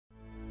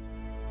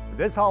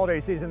This holiday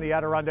season, the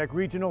Adirondack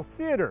Regional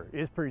Theatre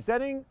is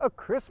presenting a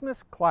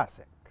Christmas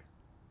classic.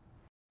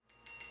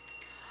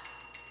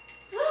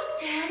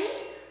 Look, Daddy!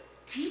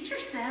 Teacher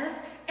says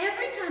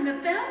every time a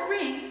bell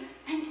rings,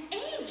 an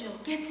angel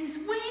gets his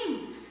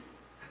wings.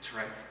 That's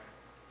right.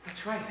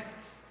 That's right.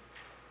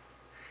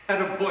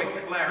 Attaboy,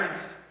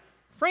 Clarence.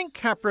 Frank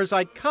Capra's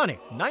iconic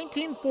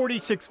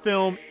 1946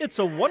 film, It's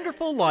a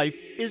Wonderful Life,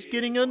 is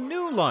getting a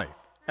new life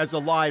as a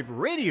live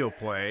radio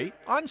play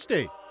on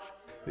stage.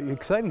 The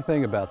exciting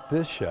thing about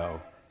this show,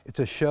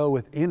 it's a show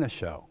within a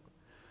show.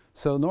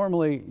 So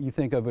normally you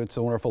think of It's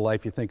a Wonderful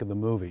Life, you think of the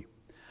movie.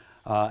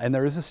 And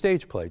there is a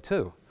stage play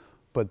too.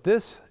 But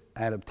this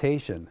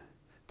adaptation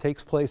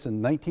takes place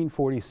in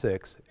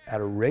 1946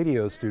 at a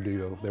radio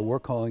studio that we're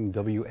calling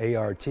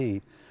WART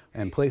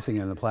and placing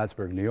it in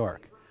Plattsburgh, New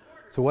York.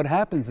 So what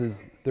happens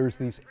is there's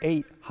these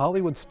 8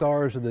 Hollywood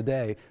stars of the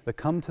day that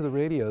come to the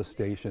radio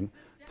station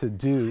to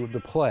do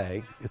the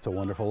play, It's a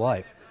Wonderful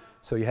Life.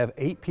 So you have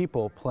 8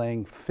 people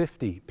playing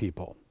 50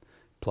 people.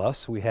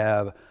 Plus we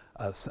have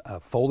a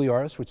Foley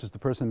artist, which is the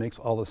person who makes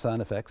all the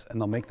sound effects,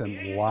 and they'll make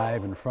them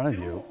live in front of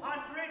you.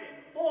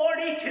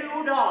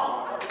 $242.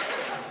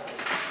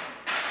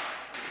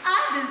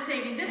 I've been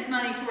saving this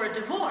money for a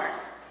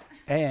divorce.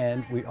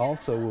 And we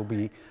also will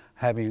be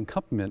having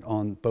accompaniment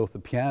on both the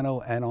piano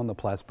and on the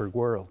Plattsburgh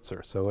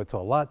Wurlitzer. So it's a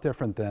lot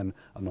different than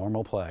a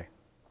normal play.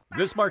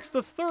 This marks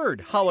the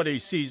 3rd holiday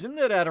season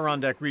that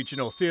Adirondack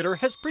Regional Theatre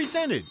has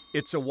presented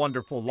It's a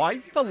Wonderful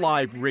Life, a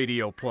live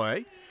radio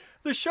play.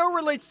 The show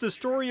relates the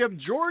story of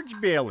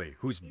George Bailey,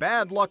 whose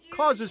bad luck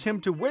causes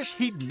him to wish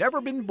he'd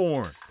never been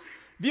born.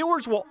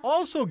 Viewers will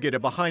also get a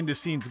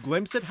behind-the-scenes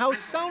glimpse at how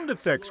sound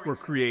effects were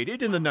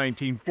created in the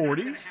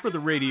 1940s for the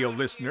radio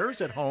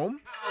listeners at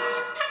home.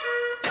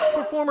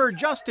 Performer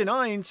Justin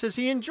Ine says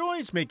he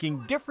enjoys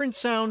making different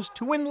sounds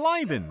to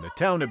enliven the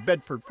town of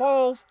Bedford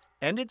Falls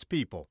and its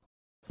people.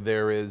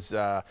 There is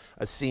a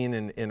scene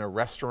in a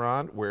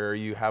restaurant where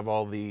you have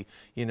all the,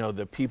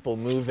 the people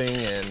moving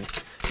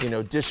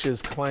and,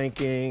 dishes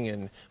clanking,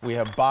 and we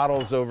have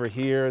bottles over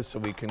here so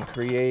we can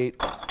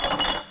create,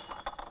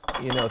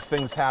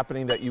 things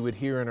happening that you would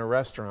hear in a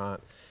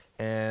restaurant.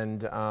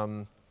 And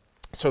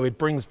so it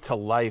brings to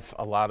life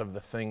a lot of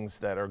the things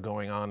that are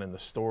going on in the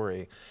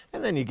story.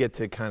 And then you get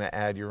to kind of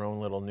add your own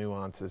little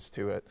nuances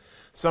to it.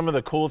 Some of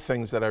the cool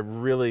things that I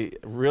really,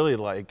 really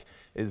like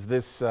is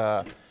this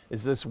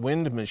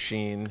wind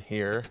machine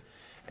here.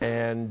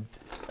 And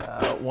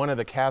one of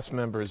the cast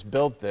members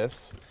built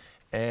this.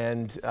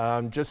 And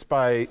just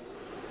by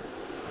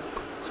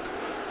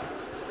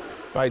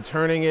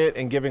turning it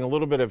and giving a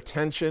little bit of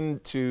tension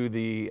to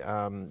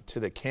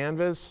the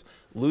canvas,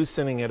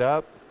 loosening it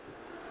up,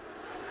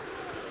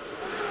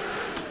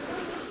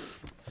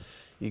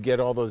 you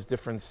get all those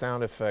different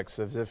sound effects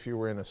as if you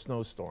were in a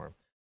snowstorm.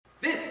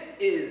 This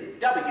is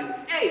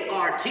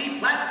WART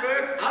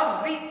Plattsburgh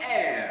of the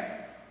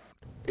Air.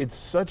 It's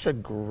such a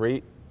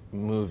great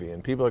movie,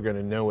 and people are going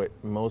to know it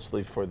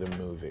mostly for the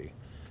movie.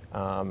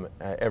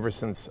 Ever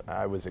since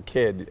I was a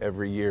kid,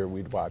 every year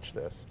we'd watch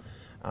this.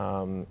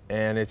 And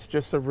it's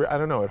just, I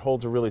don't know, it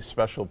holds a really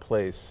special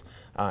place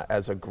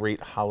as a great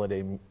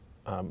holiday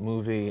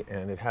movie,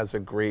 and it has a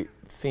great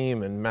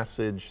theme and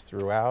message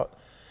throughout.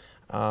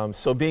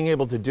 So being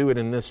able to do it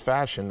in this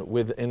fashion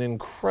with an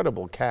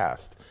incredible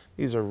cast,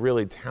 these are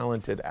really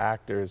talented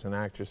actors and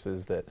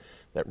actresses that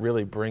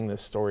really bring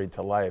this story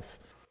to life.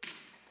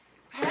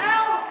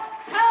 Help!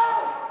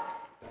 Help!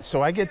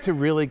 So I get to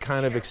really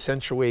kind of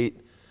accentuate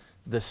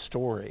the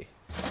story,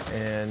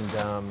 and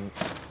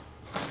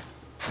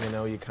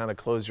you kind of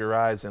close your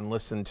eyes and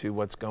listen to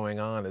what's going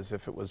on as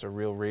if it was a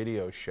real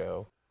radio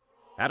show.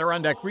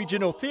 Adirondack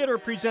Regional Theatre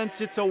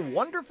presents It's a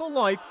Wonderful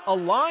Life, a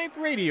live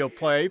radio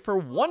play for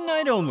one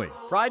night only,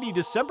 Friday,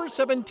 December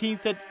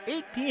 17th at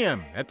 8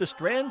 p.m. at the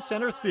Strand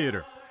Center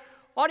Theatre.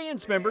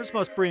 Audience members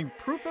must bring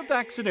proof of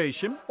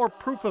vaccination or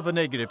proof of a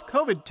negative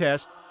COVID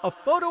test, a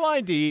photo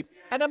ID,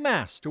 and a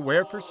mask to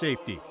wear for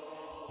safety.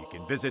 You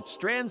can visit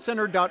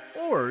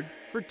strandcenter.org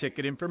for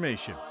ticket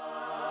information.